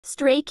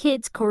Stray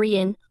Kids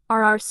Korean,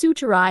 RR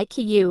Suturai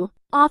Kyu,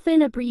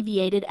 often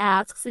abbreviated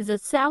as is a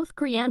South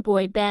Korean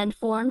boy band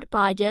formed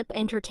by JYP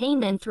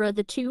Entertainment through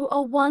the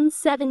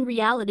 2017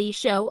 reality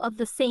show of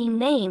the same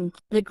name.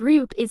 The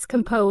group is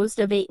composed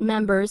of 8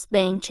 members: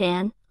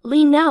 Bang-chan,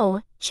 Lee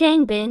No,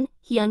 Changbin,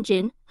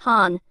 Hyunjin,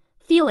 Han,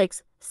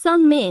 Flix,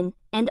 Seungmin,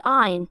 and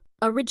Ein.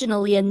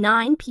 Originally a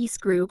 9-piece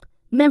group,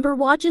 member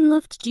Wojin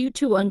left due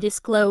to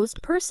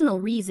undisclosed personal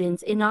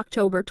reasons in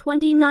October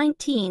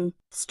 2019.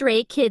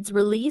 Stray Kids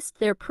released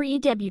their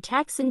pre-debut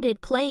Taxandid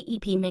Play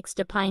EP Mixed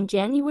Up in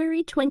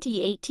January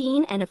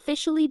 2018 and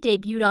officially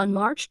debuted on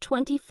March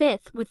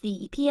 25 with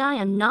the EP I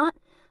Am Not,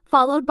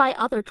 followed by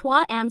other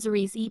Twa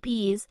Amseries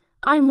EPs,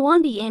 I'm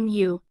Wandi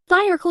Mu.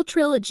 Theatrical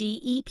trilogy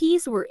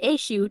EPs were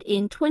issued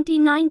in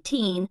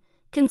 2019,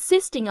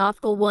 consisting of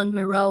Col 1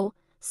 Miro,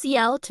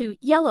 CL2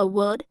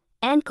 Yellowwood,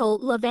 and Col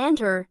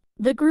Lavender.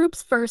 The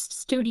group's first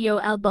studio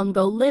album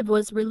Go Live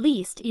was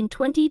released in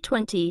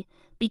 2020,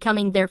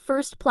 becoming their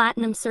first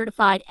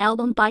platinum-certified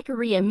album by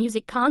Korea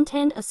Music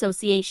Content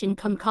Association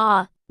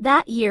 (KMCA).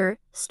 That year,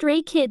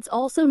 Stray Kids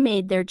also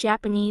made their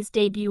Japanese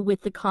debut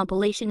with the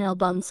compilation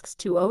album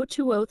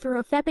SX2020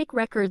 through Epic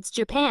Records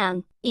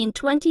Japan. In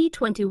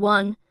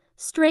 2021,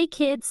 Stray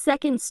Kids'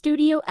 second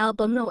studio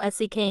album No S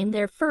became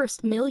their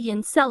first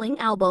million-selling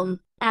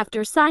album.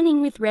 After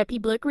signing with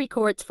Republic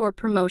Records for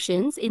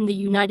promotions in the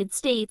United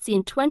States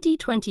in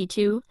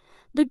 2022,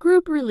 the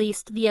group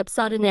released the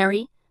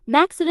Absurdinary,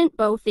 Maxident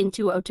both in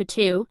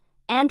 2022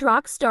 and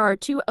Rockstar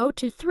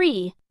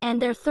 2023,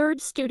 and their third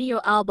studio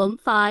album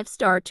 5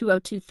 Star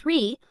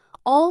 2023,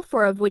 all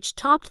 4 of which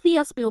topped the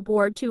US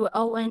Billboard 20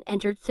 and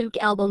entered the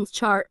albums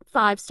chart.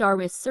 5 Star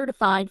was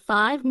certified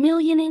 5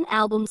 million in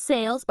album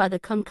sales by the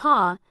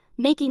KMCA,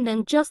 making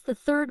them just the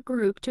third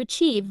group to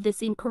achieve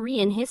this in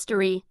Korean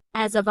history.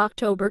 As of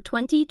October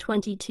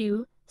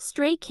 2022,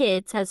 Stray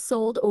Kids has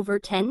sold over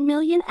 10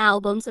 million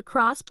albums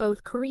across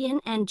both Korean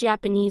and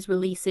Japanese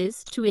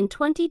releases. In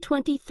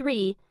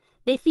 2023,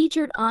 they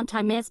featured on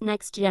Time's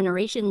Next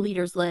Generation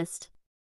Leaders list.